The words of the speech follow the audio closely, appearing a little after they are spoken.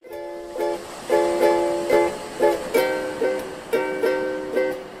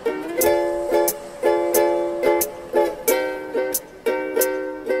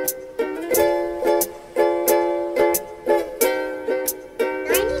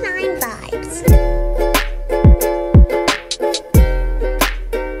Was it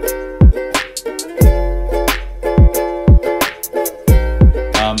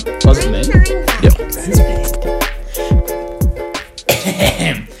me?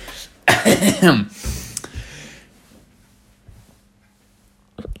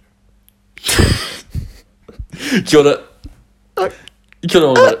 Kia ora. Kia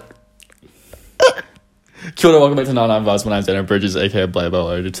ora. Kia ora, welcome back to 99 Vibes. My name's Adam Bridges, aka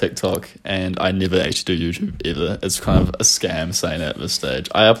Blaybo. I do TikTok, and I never actually do YouTube either. It's kind of a scam saying it at this stage.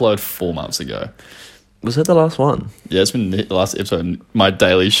 I uploaded 4 months ago. Was that the last one? Yeah, it's been the last episode, my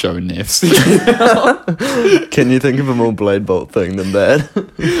daily show, Nefs. Can you think of a more Blade Bolt thing than that?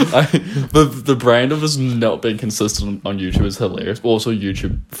 The brand of us not being consistent on YouTube is hilarious. Also,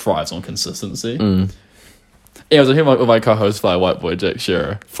 YouTube thrives on consistency. Yeah, I was here with my co-host, Fly White Boy Jack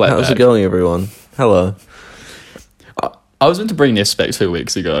Shearer. How's it going, everyone? Hello. I was meant to bring Nefs back 2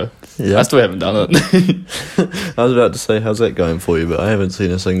 weeks ago. Yeah. I still haven't done it. I was about to say, how's that going for you? But I haven't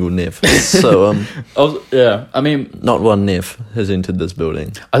seen a single Nef. So, I mean, not one Nef has entered this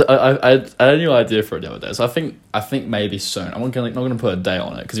building. I had a new idea for it the other day. So I think maybe soon. I'm not going to put a day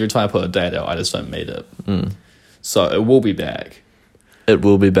on it because every time I put a date out, I just don't meet it. So it will be back. It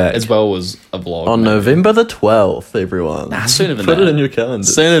will be back. As well as a vlog. On maybe. November the 12th, everyone. Sooner than that. Put it in your calendar.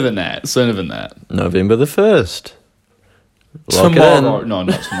 Sooner than that. November the 1st. Lock Tomorrow. it in. No,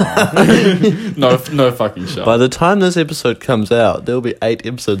 not tomorrow. no fucking shot. By the time this episode comes out, there will be 8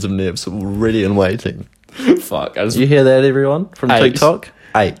 episodes of Nefs ready and waiting. Fuck. You hear that, everyone? From 8. TikTok?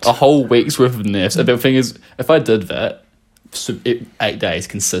 8. A whole week's worth of Nefs. And the thing is, if I did that, 8 days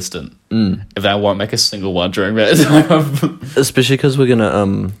consistent, then I won't make a single one during that time. Especially because we're going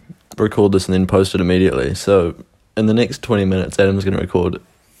to record this and then post it immediately. So in the next 20 minutes, Adam's going to record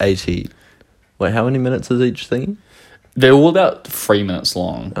 80. Wait, how many minutes is each thing? They're all about 3 minutes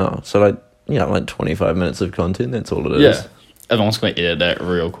long. Oh, so like 25 minutes of content. That's all it is. Yeah. Everyone's going to edit that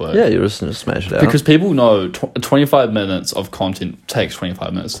real quick. Yeah, you're just going to smash it out. Because people know 25 minutes of content takes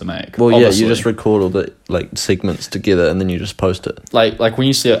 25 minutes to make. Well, obviously. yeah, you just record all the segments together and then you just post it. Like when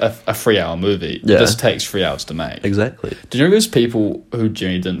you see a 3-hour movie, it just takes 3 hours to make. Exactly. Do you know there's people who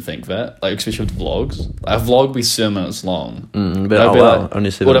genuinely didn't think that? Like, especially with vlogs. Like, a vlog would be 7 minutes long. But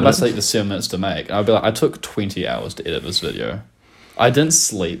only 7 well, it minutes. must take the 7 minutes to make. And I'd be like, I took 20 hours to edit this video. I didn't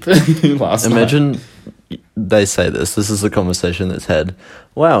sleep last night. Imagine they say this is the conversation that's had.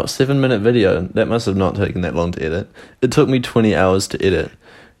 Wow, 7-minute video. That must have not taken that long to edit. It took me 20 hours to edit.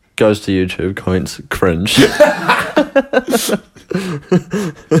 Goes to YouTube, comments, cringe.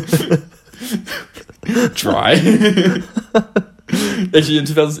 Dry. Actually, in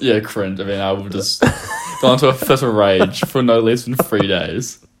 2000, yeah, cringe. I mean, I would just go into a fit of rage for no less than 3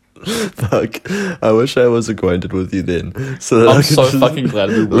 days. Fuck. I wish I was acquainted with you then. So that I'm so fucking glad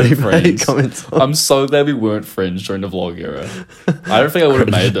we weren't friends. Comments on. I'm so glad we weren't friends during the vlog era. I don't think I would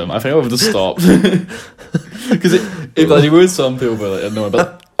have made them. I think I would have just stopped. Because there were some people who were like, annoying,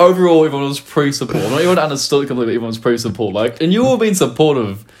 but overall, everyone was pretty supportive. Not everyone understood completely, but everyone was pretty supportive. Like, and you all been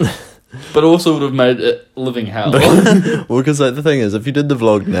supportive, but also would have made it living hell. Well, because the thing is, if you did the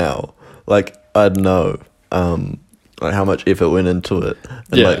vlog now, I'd know. Like how much effort went into it,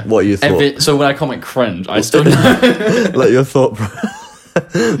 and what you thought. So when I comment cringe, I still know. your thought,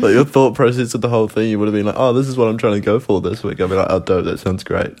 your thought process of the whole thing, you would have been like, "Oh, this is what I'm trying to go for this week." I'd be like, "Oh, dope, that sounds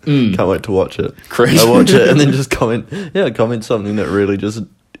great. Can't wait to watch it." Cringe. I watch it and then just comment something that really just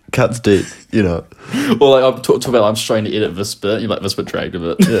cuts deep, you know. Or I'm talk about I'm trying to edit this bit. You like this bit dragged a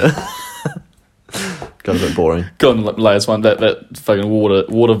bit. Yeah. Got a bit boring. Go on, last one. That fucking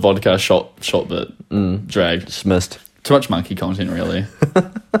water vodka shot bit dragged. Dismissed. Too much monkey content, really.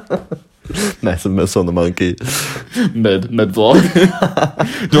 Massive miss on the monkey. mid vlog.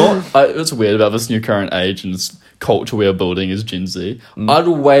 You know what? What's weird about this new current age and this culture we are building as Gen Z? I'd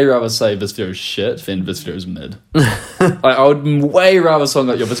way rather say this video is shit than this video is mid. I would way rather say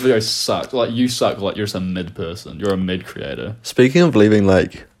like, yo, this video sucked. Like, you suck. Like, you're just a mid person. You're a mid creator. Speaking of leaving,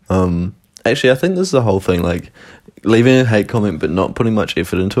 actually, I think this is the whole thing. Like, leaving a hate comment but not putting much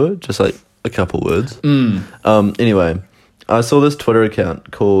effort into it. Just like a couple words. Anyway, I saw this Twitter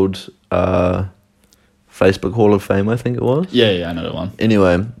account called Facebook Hall of Fame, I think it was. Yeah, I know that one.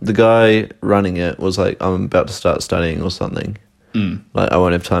 Anyway, the guy running it was like, I'm about to start studying or something. Like, I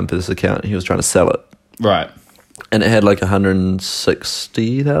won't have time for this account. He was trying to sell it. Right. And it had like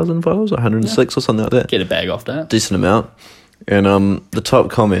 160,000 followers, 106 or something like that. Get a bag off that. Decent amount. And the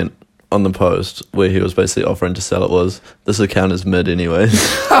top comment on the post where he was basically offering to sell it was, "This account is mid anyway."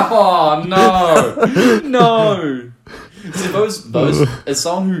 Oh, no. No. See, those as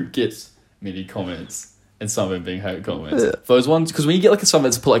someone who gets many comments, and some of them being hate comments. Those ones, because when you get like someone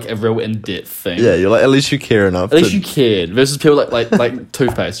that's put like a real in-depth thing. Yeah, you're like, at least you care enough. At least you cared. Versus people like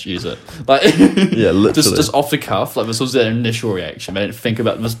toothpaste use it. Like yeah, literally. just off the cuff. Like this was their initial reaction. They didn't think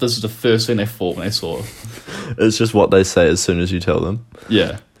about this. This is the first thing they thought when they saw it. It's just what they say as soon as you tell them.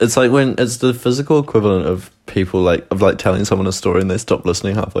 Yeah. It's like when it's the physical equivalent of people like telling someone a story and they stop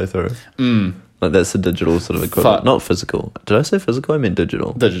listening halfway through. Like that's the digital sort of equivalent. Not physical. Did I say physical? I mean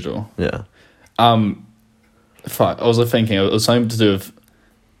digital. Digital. Yeah. Fuck. I was thinking it was something to do with.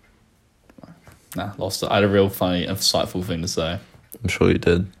 Nah, lost it. I had a real funny, insightful thing to say. I'm sure you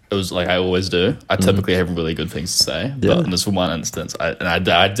did. It was like I always do. I typically have really good things to say, but in this one instance, I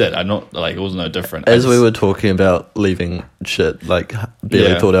did. I not like it was no different. As we were talking about leaving shit, like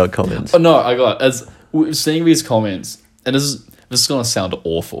barely thought out comments. Oh no, I got as seeing these comments, and this is gonna sound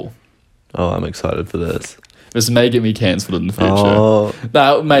awful. Oh, I'm excited for this. This may get me cancelled in the future. Oh,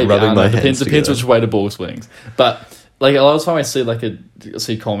 no, maybe. I don't know. Depends together. which way the ball swings. But like a lot of time, I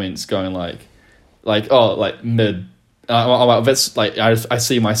see comments going like oh like mid. I'm like, that's like I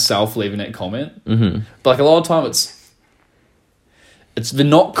see myself leaving that comment. Mm-hmm. But like a lot of time, it's the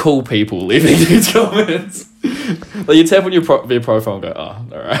not cool people leaving these comments. Like you tap on their profile and go, oh,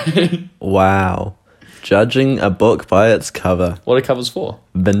 all right. Wow. Judging a book by its cover. What are covers for?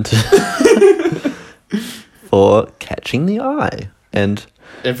 For catching the eye. And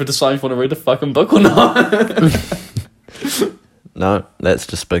for deciding if you want to read the fucking book or not. No, that's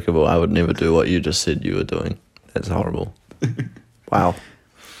despicable. I would never do what you just said you were doing. That's horrible. Wow.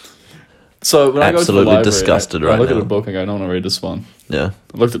 So when I go to the library, disgusted I look now. at the book and go, I don't want to read this one. Yeah.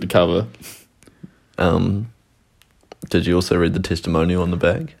 I looked at the cover. Did you also read the testimonial on the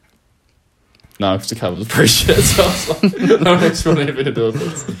bag? No, because the cover was pretty shit. So I was like, no one actually wanted anything to do with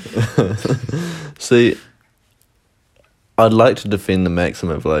this. See, I'd like to defend the maxim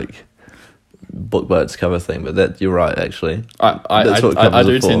of like book by its cover thing, but that you're right actually. I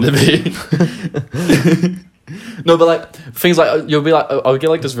do tend to be. No, but like things like you'll be like I'll get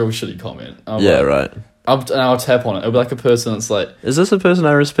like this real shitty comment. Yeah, right. I'll tap on it. It'll be like a person that's like, is this a person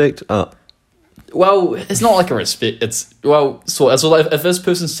I respect? Oh. Well, it's not like a respect. It's so like if this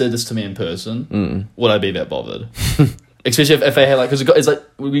person said this to me in person, would I be that bothered? Especially if they had like, because it's like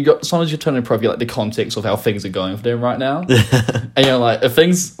we got sometimes you turn in profile like the context of how things are going for them right now, and you're like if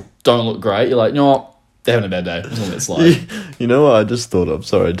things don't look great, you're like, you know what, they're having a bad day. That's all it's like. You know what I just thought of?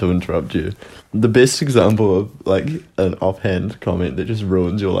 Sorry to interrupt you. The best example of like an offhand comment that just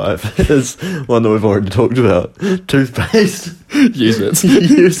ruins your life is one that we've already talked about. Toothpaste. Use it.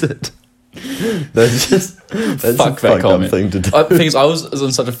 Use it. That's fuck a that comment. Thing to do. I was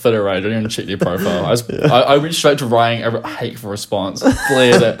in such a fit already. I didn't even check their profile. I went straight to writing a hateful response.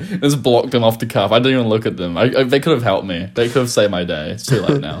 Cleared it. Just blocked them off the cuff. I didn't even look at them. They could have helped me. They could have saved my day. It's too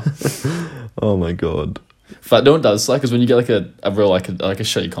late now. Oh my god. But no one does like because when you get like a real like a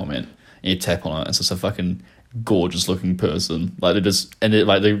shitty comment and you tap on it, it's just a fucking gorgeous looking person. Like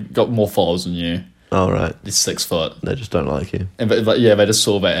they got more followers than you. Oh right. They're 6 foot. They just don't like you. And but yeah, they just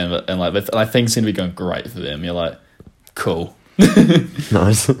saw that and things seem to be going great for them. You're like, cool.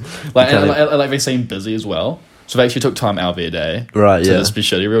 Nice. And they seem busy as well. So they actually took time out of their day. Right, to yeah. just be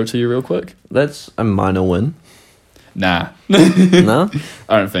shitty to you real quick. That's a minor win. Nah. No?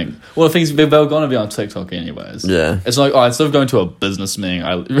 I don't think. Well, the things they're going to be on TikTok anyways. Yeah. It's like, instead of going to a business meeting,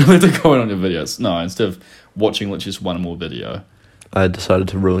 I really to go on your videos. No, instead of watching literally just one more video. I decided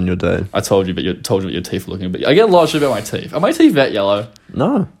to ruin your day. I told you what your teeth were looking. But I get a lot of shit about my teeth. Are my teeth that yellow?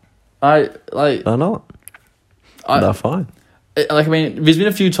 No. They're not. They're fine. I mean, there's been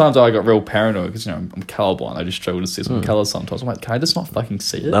a few times I got real paranoid because, you know, I'm colorblind. I just struggle to see some colours sometimes. I'm like, can I just not fucking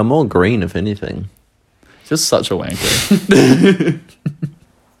see it? They're more green, if anything. Just such a wanker.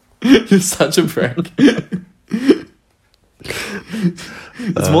 You're such a prick.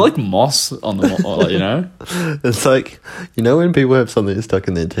 It's more like moss on the, you know? It's like, you know when people have something stuck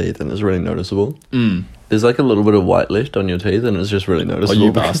in their teeth and it's really noticeable? Mm. There's like a little bit of white left on your teeth and it's just really noticeable. Oh,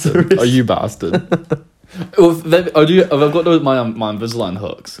 you bastard. Oh, you bastard. Well, I've got those, my Invisalign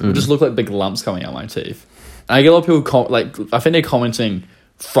hooks. It just look like big lumps coming out of my teeth. And I get a lot of people, I think they're commenting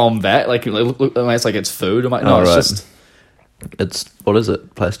from that, like it's like it's food. I'm like, no, it's just... It's, what is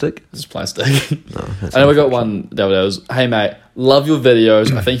it, plastic? It's plastic. And then we got one that was, hey mate, love your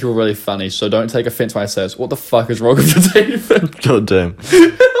videos. I think you're really funny, so don't take offense when I say this. What the fuck is wrong with your teeth? God damn. And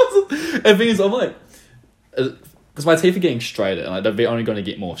the thing is, I'm like, because my teeth are getting straighter, and they're only going to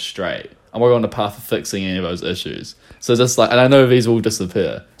get more straight. I'm already on the path of fixing any of those issues. So just like, and I know these will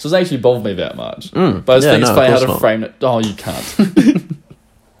disappear. So it doesn't actually bother me that much. But I just think it's funny how to frame it. Oh, you can't.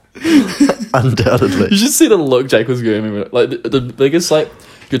 Undoubtedly. You should see the look Jake was giving me. Like the biggest like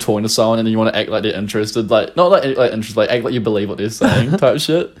you're talking to someone and then you want to act like they're interested, like not like interested, like act like you believe what they're saying type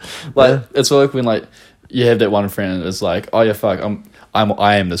shit. Like it's like when like you have that one friend and it's like, oh yeah, fuck,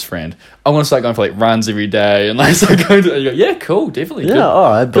 I am this friend. I'm gonna start going for like runs every day and like start going to. And you go, yeah, cool, definitely. Yeah, good,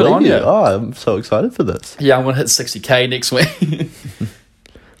 I good believe on you. Oh, I'm so excited for this. Yeah, I'm gonna hit 60K next week.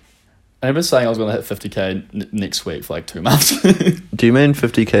 I remember saying I was gonna hit 50K next week for like 2 months. Do you mean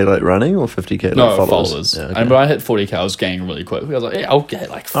 50K like running or 50K like No, followers? followers. Yeah, okay. I remember I hit 40K. I was gaining really quickly. I was like, yeah, I'll get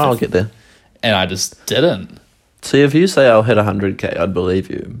like 50. Oh, I'll get there. And I just didn't. See, if you say I'll hit 100K, I'd believe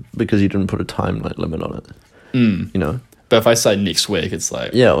you because you didn't put a time like limit on it. You know. But if I say next week, it's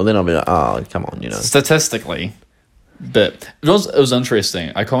like Yeah, well then I'll be like, oh, come on, you know. statistically. But it was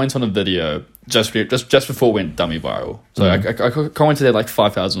interesting. I commented on a video just before it went dummy viral. So I commented at like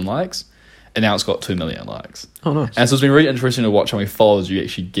 5,000 likes, and now it's got 2 million likes. Oh, nice. And so it's been really interesting to watch how many followers you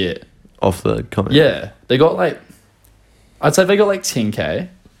actually get. Off the comment. Yeah, they got like, I'd say they got like 10K,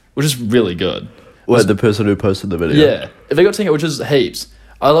 which is really good. Wait, the person who posted the video? Yeah, if they got 10K, which is heaps.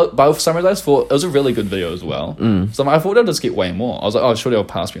 But for some reason I just thought it was a really good video as well. So I thought I'd just get way more. I was like, oh, surely I'll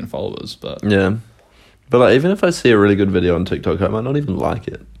pass me in followers, but Yeah. But like, even if I see a really good video on TikTok, I might not even like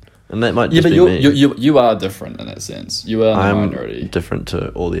it. And that might just be me. you are different in that sense. You are a minority. I'm different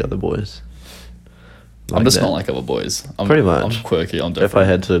to all the other boys. I'm just that. not like other boys. Pretty much. I'm quirky. I'm different. If I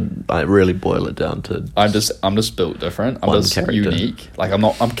had to like really boil it down to, I'm just built different. I'm one just character. Unique. Like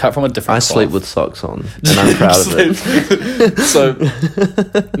I'm cut from a different. I sleep cloth. with socks on, and I'm proud of it. So,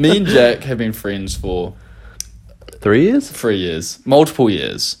 me and Jack have been friends for 3 years. 3 years, multiple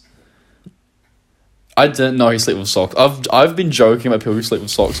years. I didn't know he slept with socks. I've been joking about people who sleep with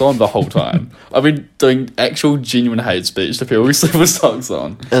socks on the whole time. I've been doing actual genuine hate speech to people who sleep with socks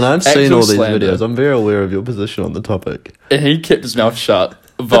on. And I've seen all these slander. videos. I'm very aware of your position on the topic. And he kept his mouth shut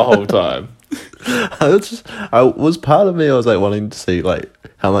the whole time. I was part of me. I was like wanting to see like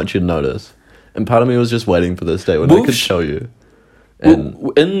how much you'd notice, and part of me was just waiting for this day when I could show you.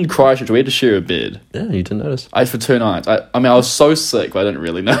 And In Christchurch, we had to share a bed. yeah, you didn't notice. For 2 nights. I mean, I was so sick, but I didn't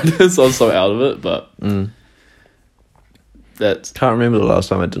really notice. I was so out of it, but that's Can't remember the last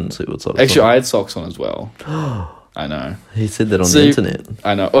time I didn't sleep with socks. actually on. I had socks on as well. I know. He said that on See, the internet.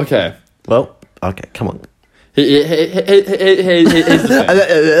 I know. Okay. Well, okay, come on. Here's the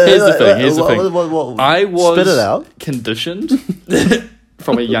thing. Here's the thing. What? I was Spit it out. conditioned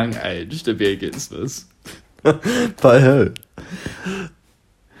from a young age to be against this. By who?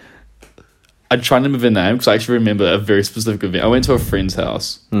 I'm trying to remember the name because I actually remember a very specific event. I went to a friend's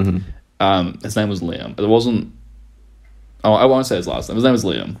house. His name was Liam. It wasn't. Oh, I won't say his last name. His name was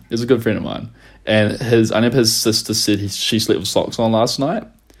Liam. He's a good friend of mine. And I know his sister said she slept with socks on last night.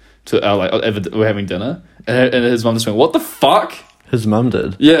 We're having dinner, and his mum just went, "What the fuck?" His mum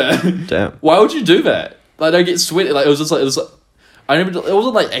did. Yeah. Damn. Why would you do that? Like, I get sweaty. Like, it was just like, I remember it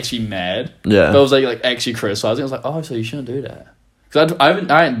wasn't like actually mad. Yeah. But it was like actually criticizing. I was like, oh, so you shouldn't do that. Because I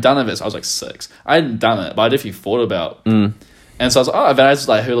hadn't done it since I was like 6. I hadn't done it, but I definitely thought about. And so I was like, oh, but I just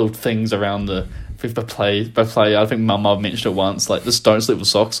like heard little things around the play. I think Mum mentioned it once, like just don't sleep with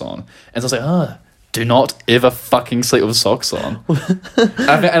socks on. And so I was like, do not ever fucking sleep with socks on.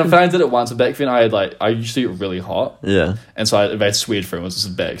 and I did it once, and back then I used to get really hot. Yeah. And so I sweared for him. It was just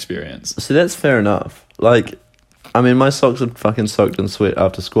a bad experience. See, that's fair enough. Like, I mean, my socks are fucking soaked in sweat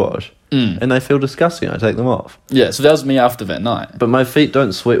after squash, and they feel disgusting. I take them off. Yeah, so that was me after that night. But my feet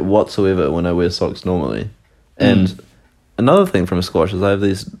don't sweat whatsoever when I wear socks normally. And another thing from squash is I have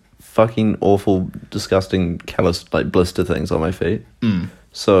these fucking awful, disgusting, callous, like, blister things on my feet.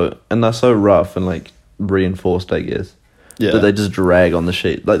 So, and they're so rough and, like, reinforced, I guess. Yeah. That they just drag on the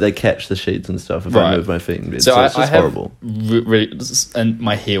sheet. Like, they catch the sheets and stuff if I move my feet in bed. So it's just horrible. And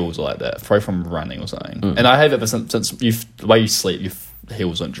my heels are like that, probably from running or something. And I have it since the way you sleep, your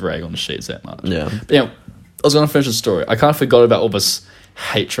heels don't drag on the sheets that much. Yeah. But, I was going to finish the story. I kind of forgot about all this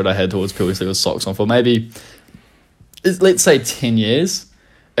hatred I had towards people who sleep with socks on for maybe, let's say 10 years.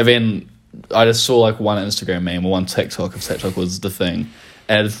 And then I just saw like one Instagram meme or one TikTok, if TikTok was the thing,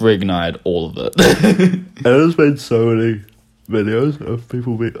 and it just reignited all of it. I just made so many videos of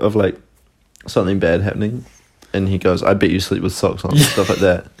people of like something bad happening, and he goes, "I bet you sleep with socks on," and stuff like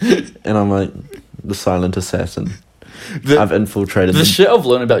that. And I'm like, the silent assassin. I've infiltrated the shit I've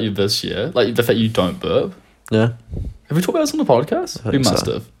learned about you this year, like the fact you don't burp. Yeah. Have we talked about this on the podcast? We must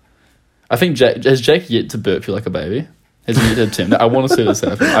so. have. I think has Jake yet to burp you like a baby? Has he yet to attempt it? I want to see this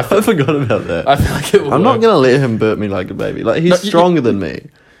happen. I forgot about that. I feel like it will I'm not work. going to let him burp me like a baby. Like, he's stronger than me,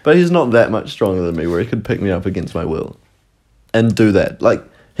 but he's not that much stronger than me where he could pick me up against my will and do that. Like,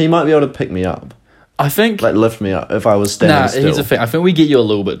 he might be able to pick me up, I think Like lift me up if I was standing still. here's the thing. I think we get you a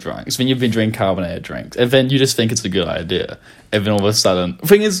little bit drunk. So when you've been drinking carbonated drinks, and then you just think it's a good idea, and then all of a sudden, the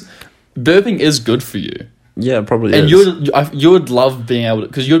thing is, burping is good for you, Yeah, probably and is. you would love being able to,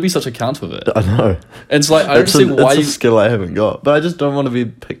 because you'd be such a cunt with it. I know. And it's like I don't It's see a, why it's you. a skill I haven't got, but I just don't want to be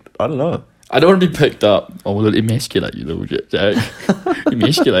picked. I don't know. I don't want to be picked up. Oh, will it emasculate you, little Jack?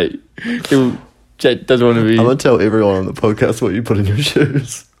 Emasculate. Jack doesn't want to be. I'm gonna tell everyone on the podcast what you put in your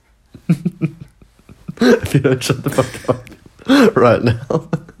shoes. If you don't shut the fuck up right now.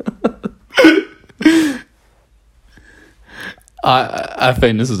 I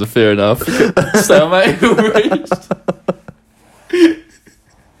think this is a fair enough stalemate reached.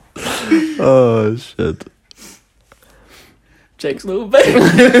 Oh shit. Jack's little baby.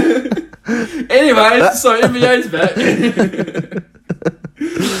 Anyways, so NBA's back.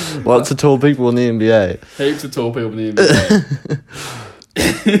 Lots of tall people in the NBA. Heaps of tall people in the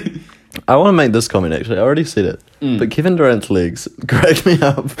NBA. I want to make this comment actually. I already said it. But Kevin Durant's legs crack me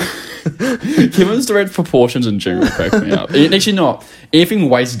up. Kevin Durant's proportions in general crack me up. Actually, not. Anything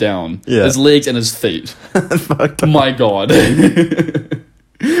waist down. Yeah. His legs and his feet. Fucked up. My God.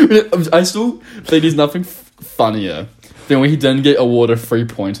 I still think there's nothing funnier than when he didn't get awarded a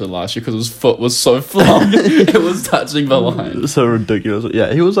 3-pointer last year because his foot was so flung. It was touching the line. So ridiculous.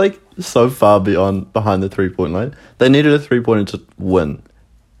 Yeah, he was like so far behind the 3-point line. They needed a 3-pointer to win.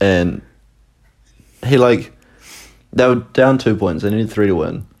 And he they were down 2 points. They needed 3 to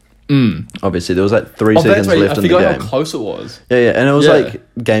win. Obviously, there was like 3 seconds that's right. left I in the forgot game. how close it was. Yeah, and it was Yeah. like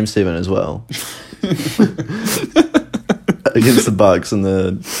game 7 as well. Against the Bucks in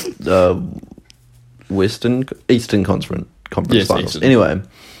the Eastern Conference Yes, Finals. Eastern. Anyway,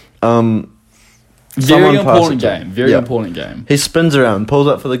 Very someone passed important it to him. game. Very Yeah. important game. He spins around, pulls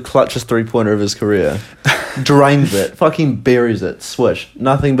up for the clutchest 3-pointer of his career, drains it, fucking buries it, swish,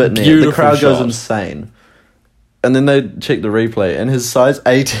 nothing but net. The Beautiful crowd goes shot. insane. And then they check the replay, and his size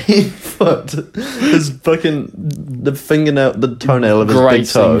 18 foot, his fucking the toenail of his big Great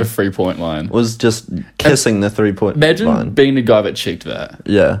seeing toe the 3-point line. was just kissing the 3-point Imagine line. being the guy that checked that.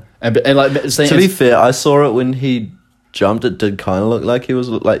 Yeah. And like saying To be fair, I saw it when he jumped. It did kind of look like he was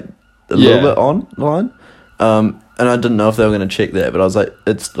like a little bit on the line. And I didn't know if they were going to check that, but I was like,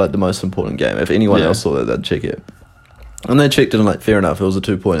 it's like the most important game. If anyone else saw that, they'd check it. And they checked it, and like, fair enough, it was a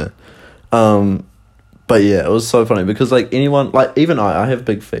 2-pointer. But yeah, it was so funny because like anyone, like even I have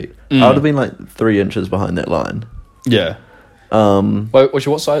big feet. I would have been like 3 inches behind that line. Yeah. Wait,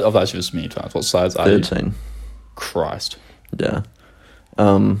 what size? I've actually just many times. What size are you? 13. Christ. Yeah.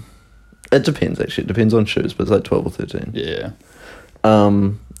 It depends actually. It depends on shoes, but it's like 12 or 13. Yeah.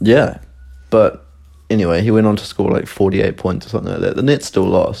 Yeah. But anyway, he went on to score like 48 points or something like that. The Nets still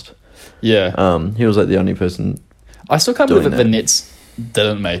lost. Yeah. He was like the only person. I still can't believe doing that the that. Nets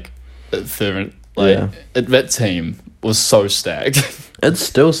didn't make it further. Like, Yeah. that team was so stacked. It's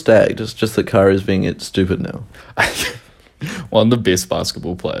still stacked. It's just that Kyrie's being stupid now. One of the best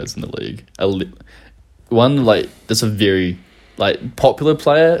basketball players in the league. One, like, that's a very, like, popular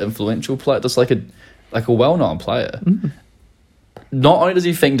player, influential player, just like a well-known player. Not only does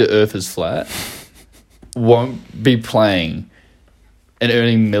he think the earth is flat, won't be playing and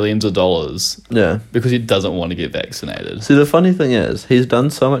earning millions of dollars Yeah. because he doesn't want to get vaccinated. See, the funny thing is, he's done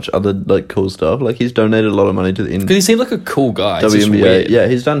so much other like cool stuff. Like he's donated a lot of money to the Because he seems like a cool guy. It's just WNBA. weird. Yeah,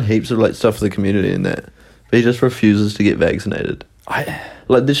 he's done heaps of like stuff for the community and that, but he just refuses to get vaccinated.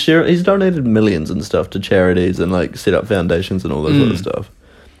 Like this year, he's donated millions and stuff to charities and like set up foundations and all that sort of stuff.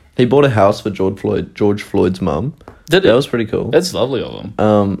 He bought a house for George Floyd's mum. Did That he? was pretty cool. That's lovely of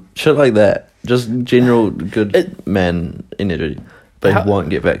him. Shit like that. Just general good man energy. But How- he won't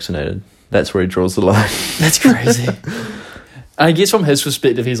get vaccinated. That's where he draws the line. That's crazy. And I guess from his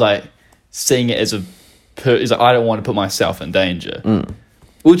perspective, he's like seeing it as he's like, I don't want to put myself in danger,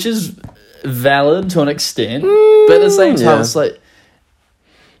 which is valid to an extent, but at the same time, yeah. it's like,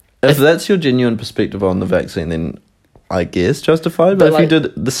 If that's your genuine perspective on the vaccine, then I guess justified. But But if you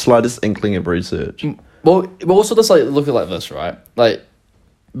like- did the slightest inkling of research, well, but also just like look at it like this, right? Like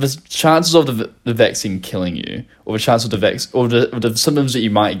the chances of the vaccine killing you, or the chance of the symptoms that you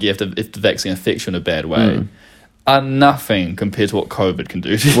might get if the vaccine affects you in a bad way, are nothing compared to what COVID can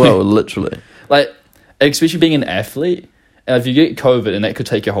do to you. well, literally, Like, especially being an athlete, and if you get COVID, and that could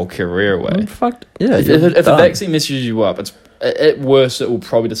take your whole career away. fucked. Yeah, If you're the done. vaccine messes you up, it's at worst it will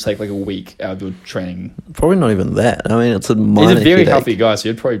probably just take like a week out of your training. Probably not even that. I mean, it's a He's minor a very headache. healthy guy, so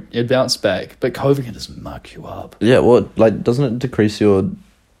you'd bounce back. But COVID can just muck you up. Yeah, well, like, doesn't it decrease your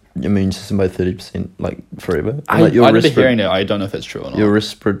immune system by 30%, like forever. And, I like, remember hearing it. I don't know if it's true or not. your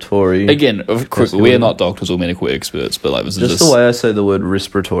respiratory. Again, of course, we're not doctors or medical experts, but like this is just the way I say the word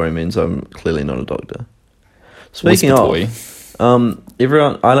respiratory means I'm clearly not a doctor. Speaking of,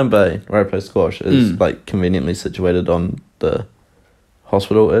 everyone, Island Bay, where I play squash, is like conveniently situated on the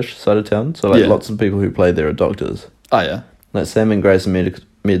hospital-ish side of town. So like lots of people who play there are doctors. Oh yeah. Like Sam and Grace are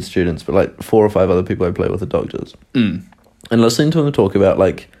med students, but like 4 or 5 other people I play with are doctors. And listening to them talk about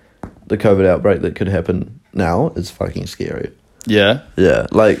like the COVID outbreak that could happen now is fucking scary. Yeah. Yeah,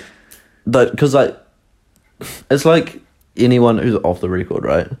 like that, because like it's like anyone who's off the record,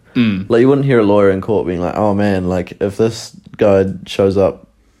 right? Like you wouldn't hear a lawyer in court being like, "Oh man, like if this guy shows up,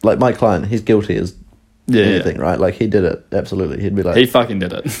 like my client, he's guilty as anything, right? Like he did it, absolutely. He'd be like, he fucking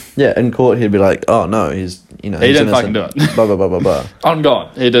did it. Yeah, in court he'd be like, "Oh no, he's he didn't fucking do it. Blah blah blah blah blah." On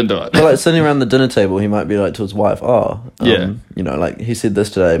God, he didn't do it. But like sitting around the dinner table, he might be like to his wife, you know, like he said this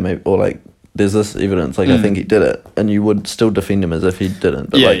today, maybe, or like there's this evidence, like I think he did it, and you would still defend him as if he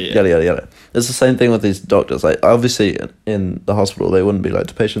didn't. But yada yada yada. It's the same thing with these doctors. Like obviously in the hospital, they wouldn't be like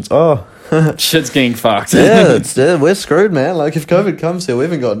to patients, shit's getting fucked. We're screwed, man. Like if COVID comes here, we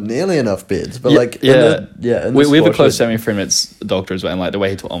haven't got nearly enough beds. But we have a close family friend that's a doctor as well, and like the way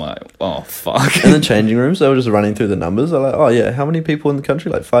he talked, I'm like, oh fuck. In the changing rooms, they were just running through the numbers. They're like, oh yeah, how many people in the country?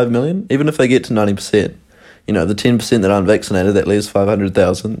 Like 5 million. Even if they get to 90%. You know, the 10% that aren't vaccinated, that leaves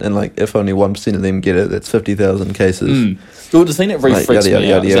 500,000. And, like, if only 1% of them get it, that's 50,000 cases. Well, the thing that really freaks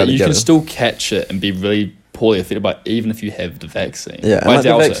me out is that you can still catch it and be really poorly affected by it, even if you have the vaccine. Yeah, by and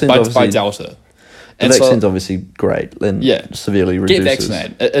Delta. By Delta. The vaccine's obviously great and severely reduces. Get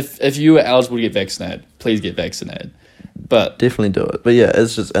vaccinated. If you are eligible to get vaccinated, please get vaccinated. But definitely do it. But, yeah,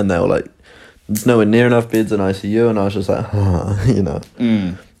 it's just... And they were like, there's nowhere near enough beds in ICU. And I was just like, you know...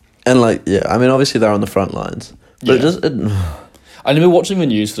 And, like, yeah, I mean, obviously they're on the front lines. But I remember watching the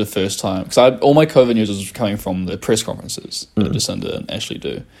news for the first time, because all my COVID news was coming from the press conferences that Jacinda and Ashley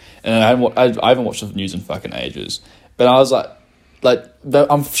do. And I haven't watched the news in fucking ages. But I was like,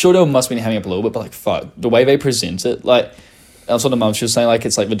 I'm sure they must have been having up a little bit, but, like, fuck, the way they present it, like, I was on the mum, she was saying, like,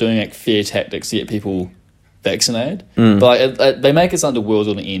 it's like they're doing, like, fair tactics to get people vaccinated. But, like, they make it sound the world's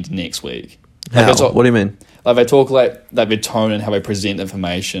going to end next week. Like, how? What do you mean? Like they talk like their tone and how they present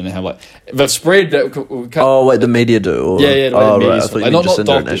information and how like they've spread that. The media do. The media. Right. Like, not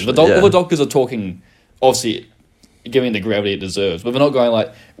doctors. All the doctors are talking, obviously, giving the gravity it deserves, but they're not going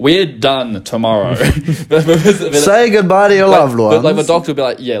like we're done tomorrow. Say goodbye to your loved ones. But like the doctor will be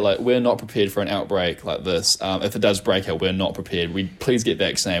like, yeah, like we're not prepared for an outbreak like this. If it does break out, we're not prepared. We please get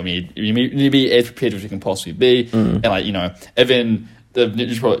vaccinated. You need to be as prepared as you can possibly be, and like you know, and then. Well,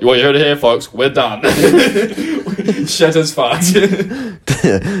 you heard it here, folks. We're done. Shit is fucked.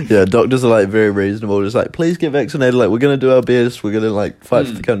 Yeah, doctors are like very reasonable. Just like, please get vaccinated. Like, we're gonna do our best. We're gonna like fight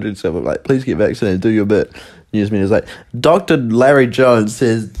for the country and stuff. But like, please get vaccinated. Do your bit. News media is like, Dr. Larry Jones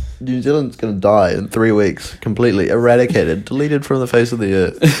says New Zealand's gonna die in 3 weeks, completely eradicated, deleted from the face of the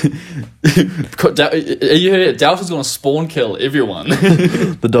earth. You heard it? Delta's gonna spawn kill everyone.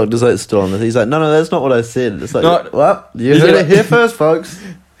 The doctor's like still on this. He's like, no, that's not what I said. It's like, well, you heard it here first, folks.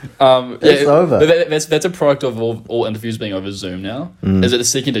 It's over. But that's a product of all interviews being over Zoom now. Is it the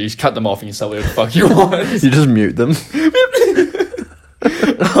second day you just cut them off and you say whatever the fuck you want? You just mute them.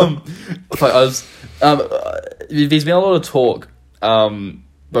 There's been a lot of talk.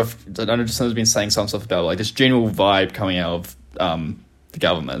 But I know Jacinda's been saying some stuff about like this general vibe coming out of the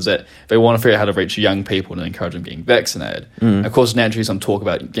government is that they want to figure out how to reach young people and encourage them getting vaccinated. Of course, naturally, some talk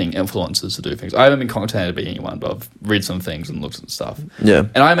about getting influencers to do things. I haven't been contacted by anyone, but I've read some things and looked at stuff. Yeah,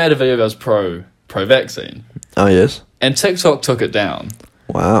 and I made a video that was pro-vaccine. Oh yes, and TikTok took it down.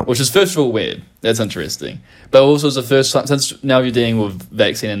 Wow, which is first of all weird. That's interesting, but also it's the first time since now you're dealing with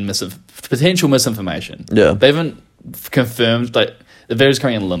vaccine and potential misinformation. Yeah, they haven't confirmed like. The video's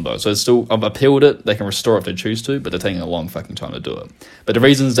coming in limbo, so it's still. I've appealed it. They can restore it if they choose to, but they're taking a long fucking time to do it. But the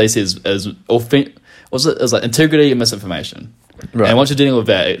reasons they say is like integrity and misinformation. Right. And once you're dealing with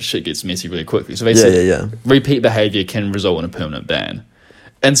that, shit gets messy really quickly. So they said repeat behavior can result in a permanent ban.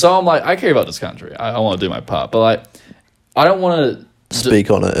 And so I'm like, I care about this country. I want to do my part, but like, I don't want to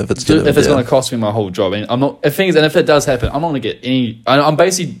speak on it if it's going to cost me my whole job. And I'm not. If it does happen, I'm not going to get any. I'm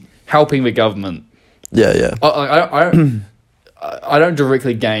basically helping the government. Yeah. I don't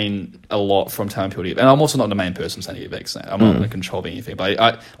directly gain a lot from telling people to get, and I'm also not the main person saying to get vaccinated. I'm not going to control anything, but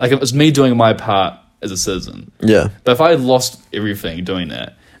I like it was me doing my part as a citizen. Yeah. But if I had lost everything doing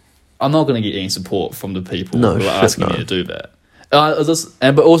that, I'm not going to get any support from the people who are asking me to do that.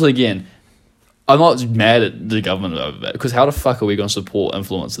 But also again, I'm not mad at the government over that because how the fuck are we going to support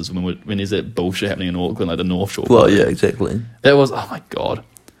influencers when there's that bullshit happening in Auckland, like the North Shore? Well, yeah, exactly. That was oh my god.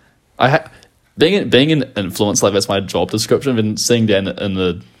 Being an influencer, like that's my job description. I've been seeing that in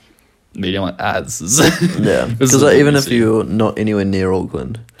the media. I'm like, this is Yeah, this because is like, even if easy. you're not anywhere near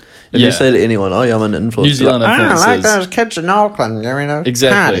Auckland, if Yeah. you say to anyone, "Oh, yeah, I'm an influencer," New Zealand like, influencers, those kids in Auckland,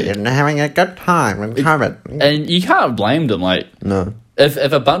 Exactly. partying and having a good time and COVID. and you can't blame them. Like, no, if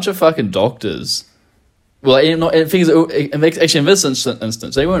a bunch of fucking doctors, well, it makes actually in this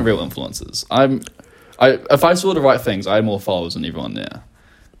instance they weren't real influencers. If I saw the right things, I had more followers than everyone there.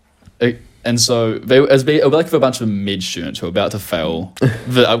 And so it would be like if a bunch of med students who are about to fail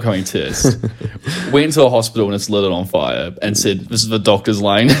the upcoming test went to a hospital and it's lit it on fire and said, "This is the doctor's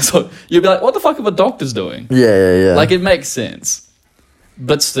lying." So you'd be like, "What the fuck are the doctors doing?" yeah. Like, it makes sense,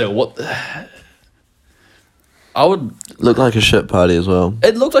 but still, I would. Look like a shit party as well.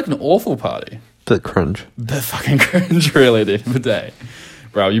 It looked like an awful party. Bit cringe. Bit fucking cringe, really, at the end of the day.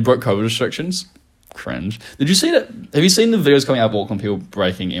 Bro, you broke COVID restrictions? Cringe. Did you see that? Have you seen the videos coming out of Auckland people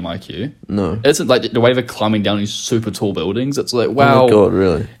breaking MIQ? No. It's like the way they're climbing down these super tall buildings. It's like, wow. Oh my god,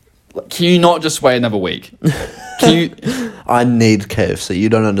 really? Can you not just wait another week? Can you? I need KFC. You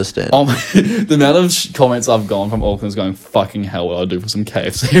don't understand. The amount of comments I've gone from Auckland's going, fucking hell, what I'll do for some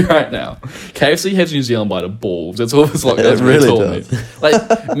KFC right now. KFC has New Zealand by the balls. That's all it's like. It That's really told does. me. Like,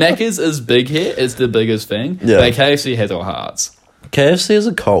 Macca's is big here. It's the biggest thing. Yeah. But KFC has our hearts. KFC is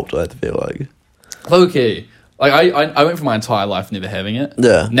a cult, I feel like. Low key. Like, I went for my entire life never having it.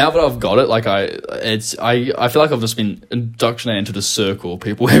 Yeah. Now that I've got it, like, I feel like I've just been indoctrinated into the circle.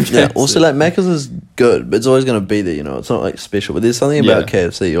 People have Yeah, KFC. also, like, Macca's is good, but it's always going to be there, you know? It's not, like, special. But there's something about Yeah.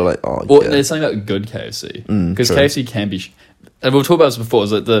 KFC, you're like, oh, Well, yeah. there's something about good KFC. Because true. KFC can be... And we've talked about this before, is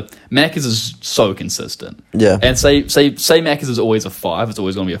that the Macca's is so consistent. Yeah. And say Macca's is always a 5, it's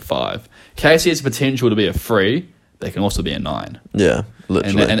always going to be a 5. KFC has potential to be a 3, they can also be a 9. Yeah,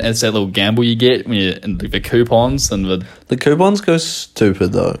 literally. And it's that little gamble you get when you're in the coupons and The coupons go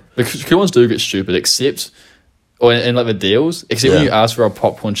stupid, though. the coupons do get stupid, except... Or in like the deals, except when Yeah. you ask for a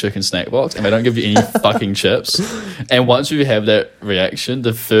popcorn chicken snack box and they don't give you any fucking chips. And once you have that reaction,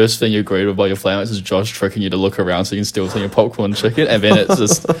 the first thing you agree with by your flatmates is Josh tricking you to look around so you can steal some of your popcorn chicken. And then it's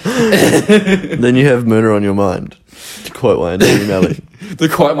just Then you have murder on your mind. To quote Wayne Melly. the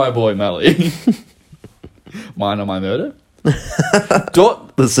quite my boy Melly. Mine on my murder.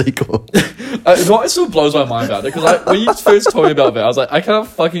 Dot. The sequel. What still blows my mind about it because when you first told me about that, I was like, I can't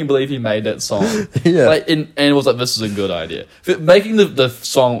fucking believe he made that song. Yeah. Like, and it was like, this is a good idea. Making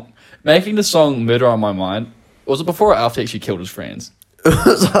the song "Murder on My Mind" was it before or after he actually killed his friends? It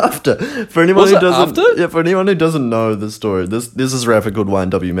was after. For anyone Was who it doesn't, after? yeah, for anyone who doesn't know the story, this is a rapper called Wayne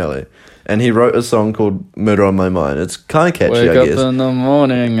W. Melly, and he wrote a song called "Murder on My Mind." It's kind of catchy, Wake I up guess. in the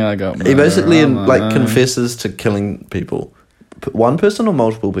morning, I got He basically murder on my mind. confesses to killing people, one person or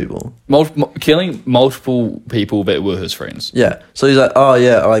multiple people. Killing multiple people that were his friends. Yeah. So he's like, oh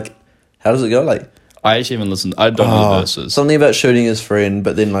yeah, like, how does it go? Like, I actually even listened. I don't know the verses. something about shooting his friend,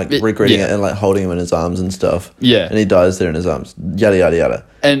 but then like regretting yeah. it and like holding him in his arms and stuff. Yeah. And he dies there in his arms. Yada yada yada.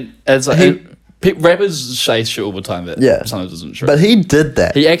 And it's like rappers say shit all the time that Yeah. sometimes isn't true. But he did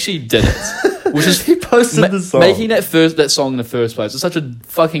that. He actually did it, which is He posted the song. making that song in the first place. It's such a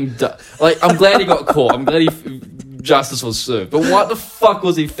fucking like. I'm glad he got caught. I'm glad justice was served. But what the fuck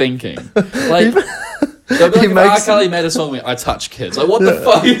was he thinking? Like, they'll be like, if R. Kelly made a song where I touch kids. Like, what the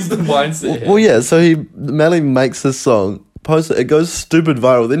fuck is the mindset here? Well, yeah. So Melly makes this song, posts it. It goes stupid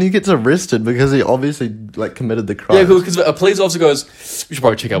viral. Then he gets arrested because he obviously like committed the crime. Yeah, because a police officer goes, "We should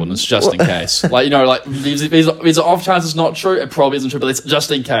probably check up on this just in case." Like, you know, like there's an off chance it's not true. It probably isn't true, but it's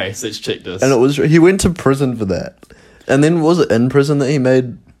just in case. Let's check this. And it was he went to prison for that. And then was it in prison that he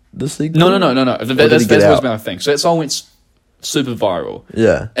made the sequel? No. That's get always out? been my thing. So that song went super viral.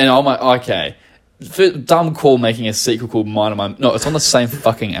 Yeah. And I'm like, okay. Dumb call making a sequel called Mine on My... No, it's on the same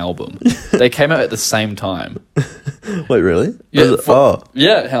fucking album. They came out at the same time. Wait, really? Yeah, Was it-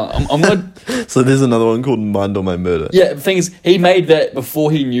 Yeah, hell, I'm gonna... So there's another one called Mind on My Murder. Yeah, the thing is, he made that before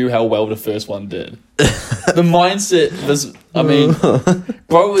he knew how well the first one did. The mindset was... I mean...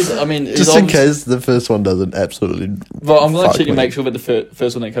 Bro was... I mean... Just in case the first one doesn't absolutely. But I'm gonna fuck check to me. make sure that the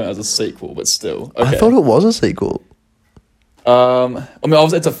first one that came out as a sequel, but still. Okay. I thought it was a sequel. I mean,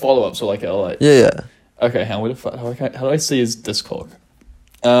 obviously it's a follow-up, so like... Yeah. Okay, how do I see his Discog?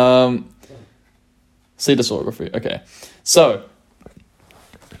 See discography. Okay, so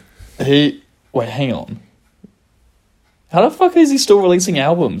wait, hang on. How the fuck is he still releasing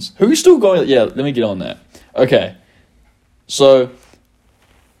albums? Who's still going? Yeah, let me get on that. Okay, so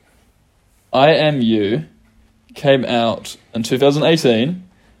I Am You came out in 2018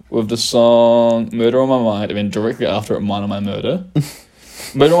 with the song "Murder on My Mind," and then directly after it, "Mine on My Murder."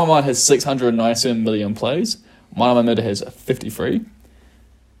 Murder on My Mind has 697 million plays. Mine on My Murder has 53.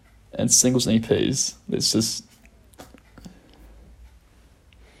 and singles and EPs. Let's just.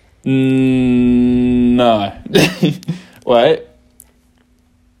 No. Wait.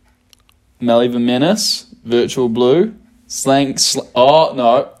 Melly the Menace, Virtual Blue, oh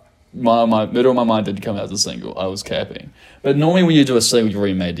no, my Middle of My Mind did come out as a single. I was capping, but normally when you do a single, you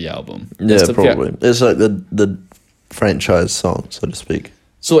remade the album. Yeah, probably. It's like the franchise song, so to speak.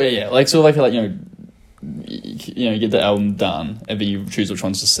 So yeah, like you get the album done, and then you choose which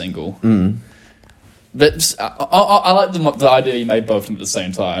one's the single. But I like the idea you made both of them at the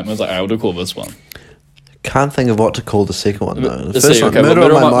same time. I was like, I would call this one. Can't think of what to call the second one though. The Let's first see, one, okay,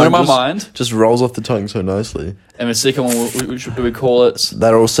 Murder on My Mind. just rolls off the tongue so nicely. And the second one, which do we call it?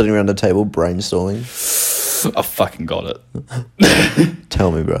 They're all sitting around the table brainstorming. I fucking got it.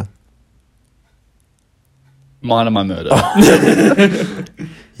 Tell me, bro. Mine and My Murder.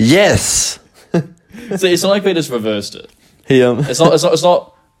 Yes. See, it's not like they just reversed it. He It's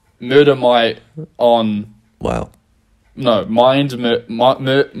not Murder My on. Wow. No, Mind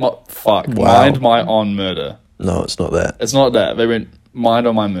fuck. Wow. Mind My on Murder. No, it's not that. It's not that. They went Mind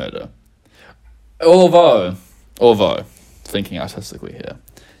on My Murder. Although, thinking artistically here,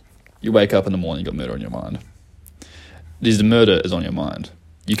 you wake up in the morning, you got murder on your mind. The murder is on your mind.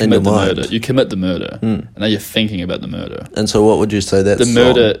 You commit the murder. You commit the murder, and now you're thinking about the murder. And so, what would you say that's the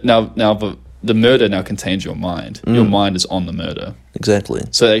murder now? The murder now contains your mind. Your mind is on the murder. Exactly.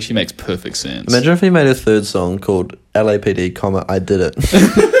 So it actually makes perfect sense. Imagine if he made a third song called LAPD, I Did It.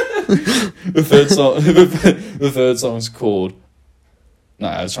 The third song's called. No,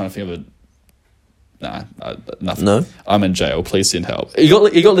 I was trying to think of it. Nah, nothing. No? I'm in jail. Please send help. He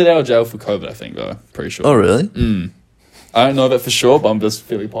got let out of jail for COVID, I think, though. Pretty sure. Oh, really? I don't know that for sure, but I'm just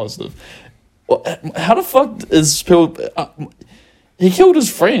feeling positive. How the fuck is people... he killed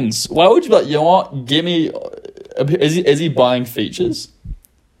his friends. Why would you be like, you know what, give me... Is he buying features?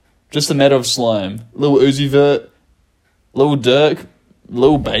 Just a matter of slime. Lil Uzi Vert, Lil Durk,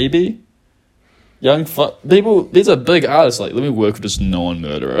 Lil Baby, young people. These are big artists. Like, let me work with this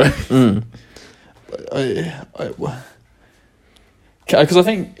non-murderer. Because I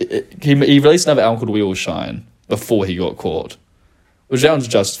think he released another album called We All Shine before he got caught, which that one's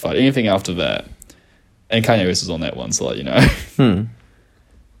justified. Anything after that, and Kanye West is on that one, so like, you know.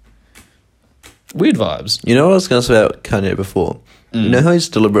 Weird vibes. You know what I was going to say about Kanye before? You know how he's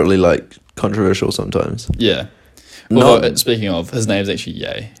deliberately, like, controversial sometimes? Yeah. Although, speaking of, his name's actually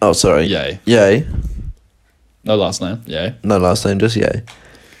Ye. Oh, sorry. Ye. Ye. No last name. Ye. No last name, just Ye.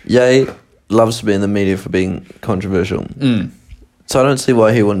 Ye loves to be in the media for being controversial. So I don't see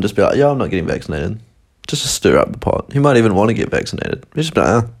why he wouldn't just be like, I'm not getting vaccinated. Just to stir up the pot. He might even want to get vaccinated. He's just be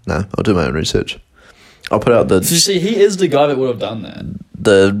like, no, I'll do my own research. I'll put out the... So you see, he is the guy that would have done that.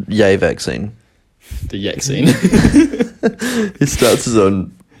 The Ye vaccine. The Vaccine. He starts his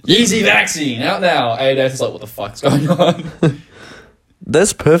own... Yeezy vaccine, out now. ADF is like, what the fuck's going on?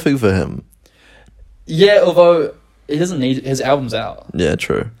 That's perfect for him. Yeah, although he doesn't need... His album's out. Yeah,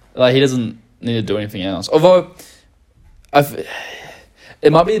 true. Like, he doesn't need to do anything else. Although,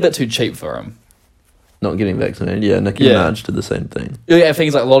 it might be a bit too cheap for him. Not getting vaccinated. Yeah, Nicki Minaj did the same thing. Yeah, I think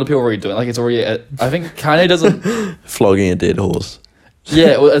it's like a lot of people are already doing it. Like, it's already... I think Kanye doesn't... Flogging a dead horse.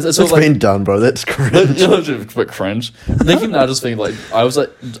 Yeah, well, it's It's been done, bro. That's cringe. a bit cringe. Nicki Minaj just being like... I was like...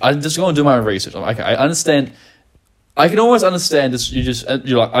 I'm just going to do my own research. I'm like, okay, I understand... I can almost understand this.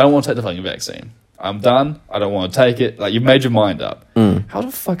 You're like, I don't want to take the fucking vaccine. I'm done. I don't want to take it. Like, you've made your mind up. How the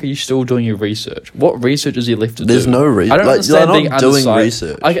fuck are you still doing your research? What research is he left to do? There's no research. I don't understand you're being not doing undecided.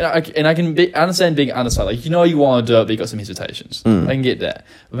 research. I can understand being undecided. Like, you know you want to do it, but you got some hesitations. I can get that.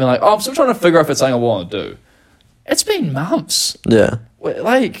 But being like, I'm still trying to figure out if it's something I want to do. It's been months. Yeah.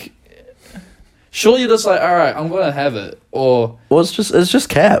 Like, surely you're just like, all right, I'm going to have it. Or... Well, it's just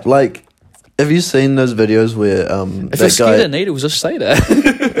cap. Like, have you seen those videos where if you're scared of needles, just say that.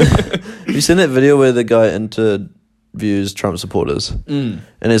 Have you seen that video where the guy interviews Trump supporters? And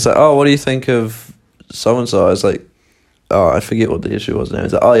it's like, what do you think of so-and-so? I was like, I forget what the issue was now.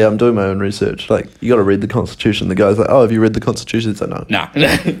 He's like, yeah, I'm doing my own research. Like, you got to read the Constitution. The guy's like, have you read the Constitution? He's like, no. Nah.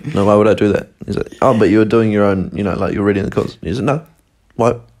 No, why would I do that? He's like, but you're doing your own, like you're reading the Constitution. He's like, no.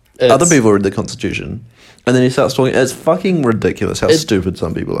 Why? Other people read the Constitution. And then he starts talking. It's fucking ridiculous how stupid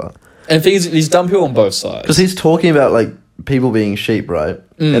some people are. And these dumb people on both sides. Because he's talking about, like, people being sheep, right?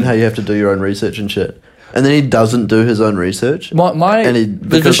 And how you have to do your own research and shit. And then he doesn't do his own research.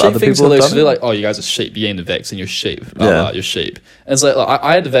 The sheep thing's hilarious. They're like, you guys are sheep. You're getting the vaccine. You're sheep. You're sheep. And it's like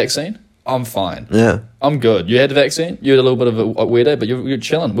I had the vaccine. I'm fine. Yeah. I'm good. You had the vaccine. You had a little bit of a weirdo, but you're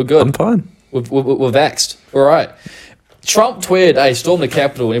chilling. We're good. I'm fine. We're vaxxed. We're all right. Trump tweeted, storm the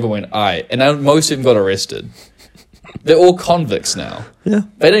Capitol, and everyone went, and now most of them got arrested. They're all convicts now. Yeah.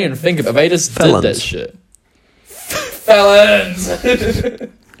 They didn't even think about it. They just Felons. did that shit. Felons!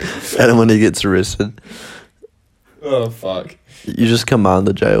 And when he gets arrested, Oh, fuck. you just command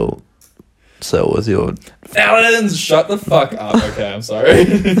the jail cell with your... Felons! Shut the fuck up. Okay, I'm sorry.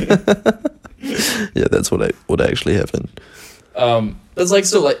 Yeah, that's what actually happened. It's like,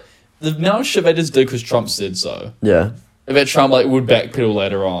 still, like, the amount of shit they just did because Trump said so. Yeah. I bet Trump, like, would backpedal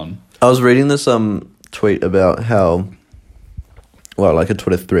later on. I was reading this tweet about how... Well, like a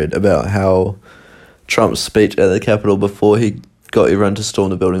Twitter thread about how Trump's speech at the Capitol before he got everyone to storm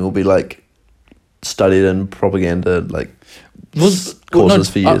the building will be, like, studied in propaganda, like, courses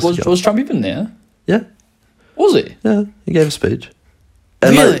for years to come. Was Trump even there? Yeah. Was he? Yeah, he gave a speech.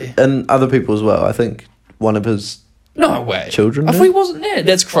 And Really? like, and other people as well. I think one of his... No way. Children I did? thought he wasn't there.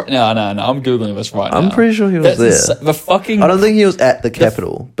 That's no. I'm Googling this right now. I'm pretty sure he was there. The fucking... I don't think he was at the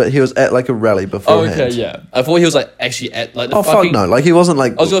Capitol, but he was at like a rally Oh, beforehand. okay, yeah. I thought he was, like, actually at, like, the Oh, fucking... fuck no. Like, he wasn't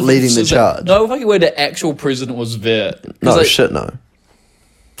like I was gonna- leading the so- charge. No, fucking where the actual president was there. 'Cause, No, like, shit, no.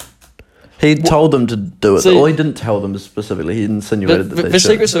 He told them to do it. See- Or he didn't tell them specifically. He insinuated that they the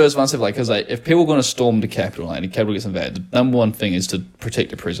should. Secret Service once said, like, because, like, if people are going to storm the Capitol, like, and the Capitol gets invaded, the number one thing is to protect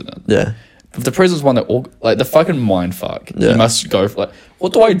the president. Yeah. If the president's one that, like, the fucking mind fuck, Yeah. you must go for, like,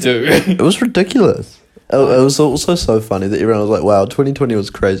 what do I do? It was ridiculous. It was also so funny that everyone was like, wow, 2020 was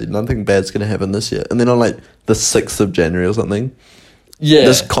crazy. Nothing bad's going to happen this year. And then on like the 6th of January or something, Yeah.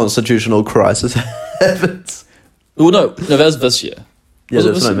 this constitutional crisis happens. Well, no, that was this year. Yeah, Was it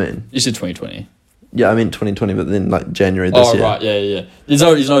that's this what I year? mean. You said 2020. Yeah, I mean 2020, but then like January this Oh, year. right, yeah. There's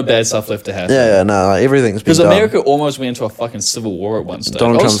no bad stuff left to happen. Yeah, no, like, everything's been Because done. America almost went into a fucking civil war at one stage.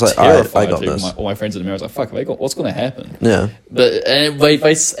 Donald I was Trump's like, "Alright, terrified I got to this." all my friends in America was like, fuck, what's going to happen? Yeah. But and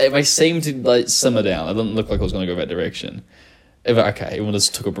they seemed to like simmer down. It didn't look like it was going to go that direction. Okay, everyone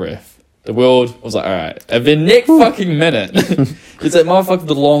just took a breath. The world was like, all right. And then next fucking minute, it's that motherfucker with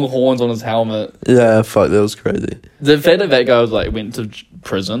the long horns on his helmet. Yeah, fuck, that was crazy. The fact that guy was like went to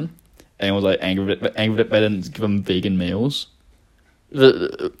prison and was like angry that they didn't give him vegan meals.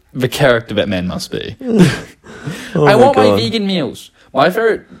 The character that man must be. Oh I want my God. vegan meals. My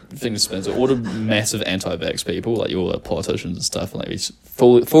favorite thing to spend is all the massive anti-vax people, like all the politicians and stuff, and like these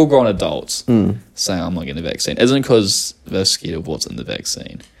full-grown adults saying I'm not getting the vaccine. Isn't because they're scared of what's in the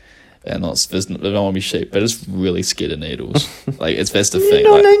vaccine. They're not. They don't want to be sheep. They're just really scared of needles. Like that's the thing.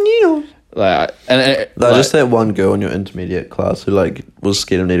 Like Like, just that one girl in your intermediate class who like was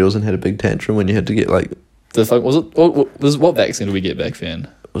scared of needles and had a big tantrum when you had to get like, the fuck was it? What vaccine did we get back then?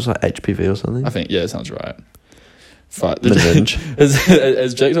 it was like HPV or something. I think that sounds right. Fuck. Meninge.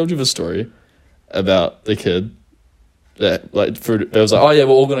 Has Jake told you the story about the kid that like it was like, oh yeah,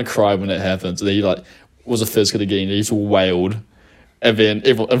 we're all gonna cry when it happens, and then he like was the first kid to get in, he just wailed, and then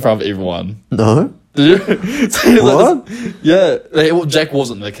in front of everyone. No. Did you? So, What? Yeah. Jack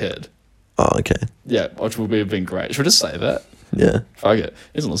wasn't the kid. Oh, okay. Yeah, which would have been great. Should we just say that? Yeah. Fuck it.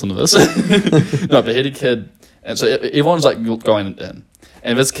 He doesn't listen to this. No, but he had a kid. And so everyone's like going in.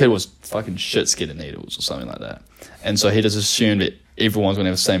 And this kid was fucking shit scared of needles or something like that. And so he just assumed that everyone's going to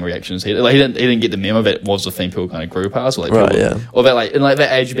have the same reactions. He didn't get the memo that was the thing people kind of grew past. Or like Right, people, yeah. Or that like, in like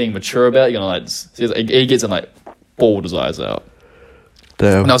that age being mature about it, you know, like, he gets in like, bawled his eyes out.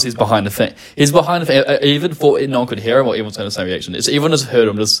 Damn. And also he's behind the thing. He's behind the thing. Even thought no one could hear him or everyone's having the same reaction. It's everyone just heard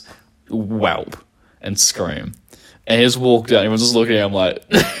him just whelp and scream. And he just walked out and everyone's just looking at him like...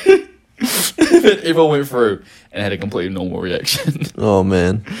 Everyone went through and had a completely normal reaction. Oh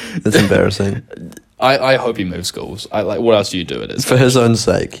man, that's embarrassing. I hope he moves schools. What else do you do with it? For his own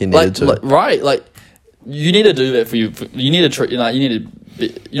sake, he needed to. Right, you need to do that for you. You need to,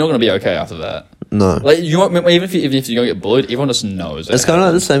 you're not going to be okay after that. No. Like, you won't, even if you don't get bullied, everyone just knows. It's kind of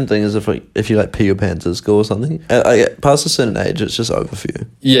like the same thing as if you like pee your pants at school or something. Past a certain age, it's just over for you.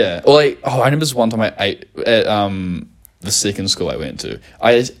 Yeah. Or I remember this one time I ate at the second school I went to.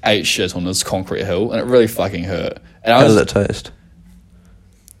 I ate shit on this concrete hill and it really fucking hurt. And How does it taste?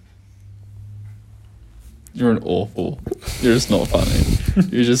 You're an awful. You're just not funny.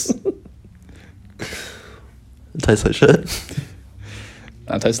 You're just... It tastes like shit.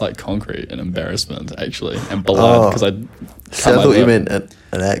 It tastes like concrete and embarrassment, actually, and blood, because See, I thought you meant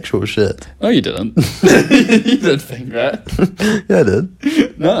an actual shit. No, you didn't. You didn't think that. Yeah, I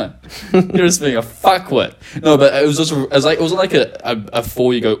did. No. You're just being a fuckwit. No, but it was just, it wasn't like a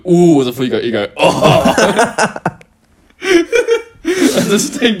four you go, ooh, it was a four you go, oh. A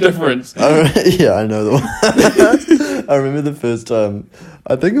distinct difference. Yeah, I know the one. I remember the first time,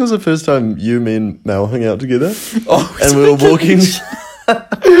 I think it was the first time you, me, and Mel hung out together. Oh, And we were walking...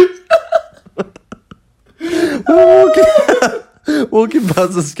 walking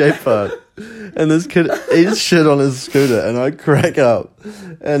past the skate park, and this kid eats shit on his scooter, and I crack up.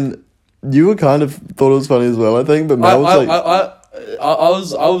 And you were kind of thought it was funny as well, I think, but Mel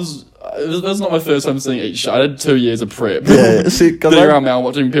was it was not my first time seeing eat shit. I did 2 years of prep. Yeah, see, Being around Mel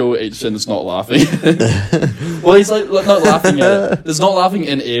watching people eat shit and it's not laughing. Well, he's like not laughing at it. There's not laughing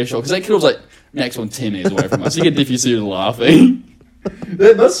in earshot because that kid was like next one 10 meters away from us. You can definitely see him laughing.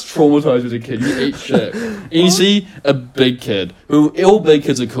 That must traumatize you as a kid. You eat shit. And you see a big kid, who all big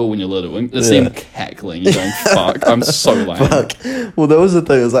kids are cool when you're little, and you see him cackling. You're going, fuck, I'm so lame. Fuck. Well, that was the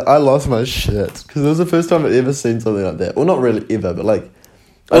thing. It was like, I lost my shit. Because it was the first time I'd ever seen something like that. Well, not really ever, but like,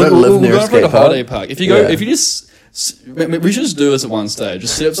 I don't live near a skate park. Holiday park. If you go, if you just... We should just do this at one stage.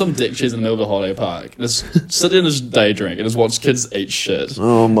 Just set up some dick chairs in the middle of the holiday park. Just sit in and day drink and just watch kids eat shit.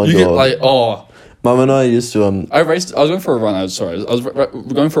 Oh my God. Get like, Mum and I used to I was going for a run. I was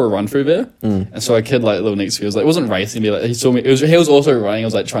going for a run through there, and so a kid like little next to me was like, wasn't racing me. Like he saw me. He was also running. I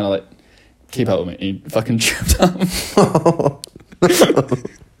was like trying to like keep up with me. And he fucking tripped up.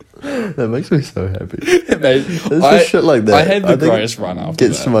 That makes me so happy. Mate, There's shit like that. I had the greatest run after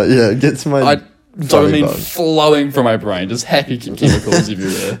gets that. Gets to my. Dopamine flowing from my brain. Just happy chemicals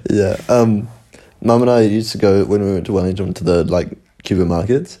everywhere. Yeah. Mum and I used to go when we went to Wellington to the like Cuban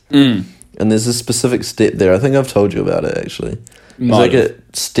markets. And there's a specific step there. I think I've told you about it actually. It's like a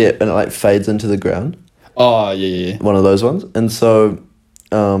step and it like fades into the ground. Oh yeah. One of those ones. And so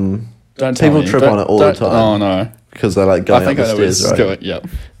people trip on it all the time. Oh no. Because they like going up the stairs, right? Going, yep.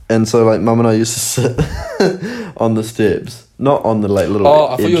 And so like Mum and I used to sit on the steps. Not on the like little. Oh,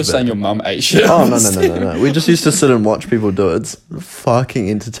 I thought you were saying your mum ate shit. Oh no. We just used to sit and watch people do it. It's fucking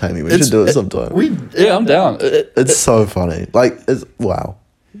entertaining. We should do it sometime. I'm down. It's so funny. Like it's wow.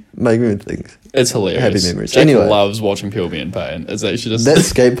 Make me think. It's hilarious. Happy memories. Jack anyway, loves watching people be in pain. It's actually just that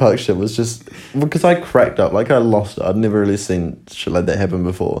skate park shit was just because I cracked up. Like I lost it. I'd never really seen shit like that happen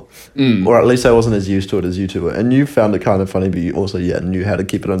before, or at least I wasn't as used to it as you two were. And you found it kind of funny, but you also knew how to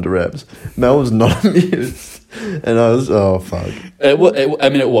keep it under wraps. Mel was not amused, and I was fuck. It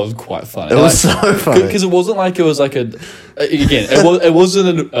was quite funny. It was so funny because it wasn't like it was like a. Again, it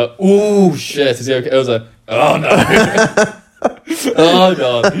wasn't an ooh shit. Is it okay? It was a oh no. Oh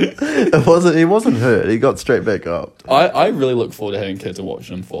god. He wasn't hurt. He got straight back up. I really look forward to having kids and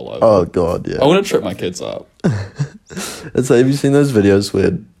watching them fall over. Oh god, yeah. I want to trip my kids up. It's like, have you seen those videos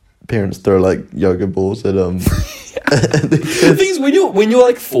where parents throw like yoga balls at The thing is, when you're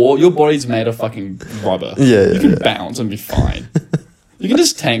like 4, your body's made of fucking rubber. Yeah, you can bounce and be fine. You can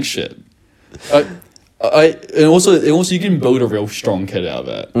just tank shit. And also you can build a real strong kid out of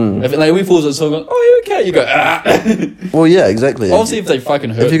it. If like we falls at someone, oh you okay? You go ah. Well, yeah, exactly. Obviously, if they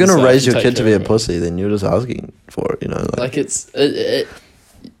fucking hurt. If you're gonna raise your kid to be a pussy, then you're just asking for it. You know, like it's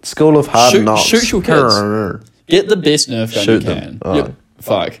school of hard knocks. Shoot your kids. Get the best Nerf gun you can. Oh.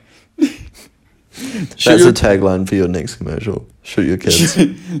 Fuck. That's a tagline for your next commercial. Shoot your kids.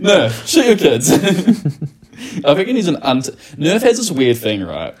 No, shoot your kids. I think it needs Nerf has this weird thing,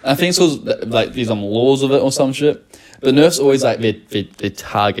 right? I think it's because like there's some laws of it or some shit. But Nerf's always like their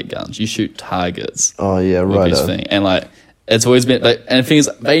target guns. You shoot targets. Oh yeah, right. Thing. And like it's always been like, and the thing is,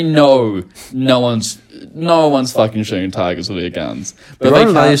 they know no one's fucking shooting targets with their guns. But Ron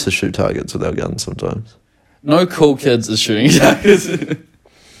and I used to shoot targets with our guns sometimes. No cool kids is shooting targets.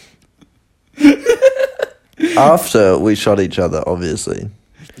 After we shot each other, obviously.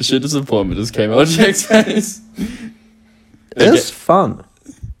 The sheer disappointment just came out of Jack's face. It's fun.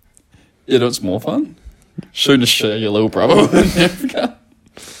 You know what's more fun? Shooting a shit at your little brother with a Nerf gun.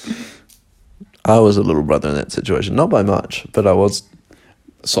 I was a little brother in that situation. Not by much, but I was.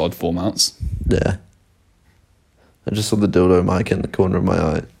 A solid 4 months. Yeah. I just saw the dildo mic in the corner of my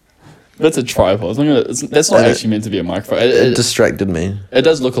eye. That's a tripod. That's not actually meant to be a microphone. It distracted me. It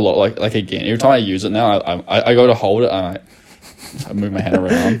does look a lot like again, every time I use it now, I go to hold it and I move my hand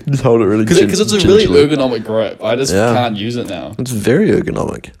around. Just hold it really because it's a really ergonomic grip. I just can't use it now. It's very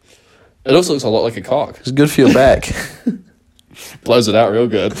ergonomic. It also looks a lot like a cock. It's good for your back. Blows it out real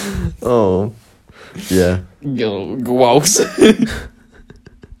good. Oh, yeah. Gross.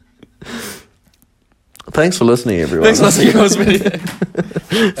 Thanks for listening, everyone. Thanks for listening.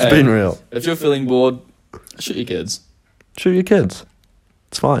 It's been real. If you're feeling bored, shoot your kids. Shoot your kids.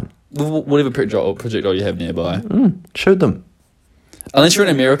 It's fine. Whatever projectile you have nearby. Shoot them. Unless you're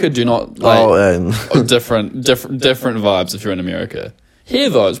in America, do not different vibes if you're in America. Here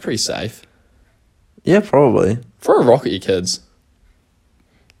though, it's pretty safe. Yeah, probably. Throw a rock at your kids.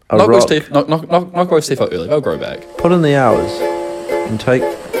 Knock Roast teeth out early. They'll grow back. Put in the hours and take.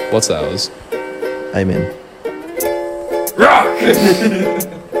 What's hours? Amen. Rock!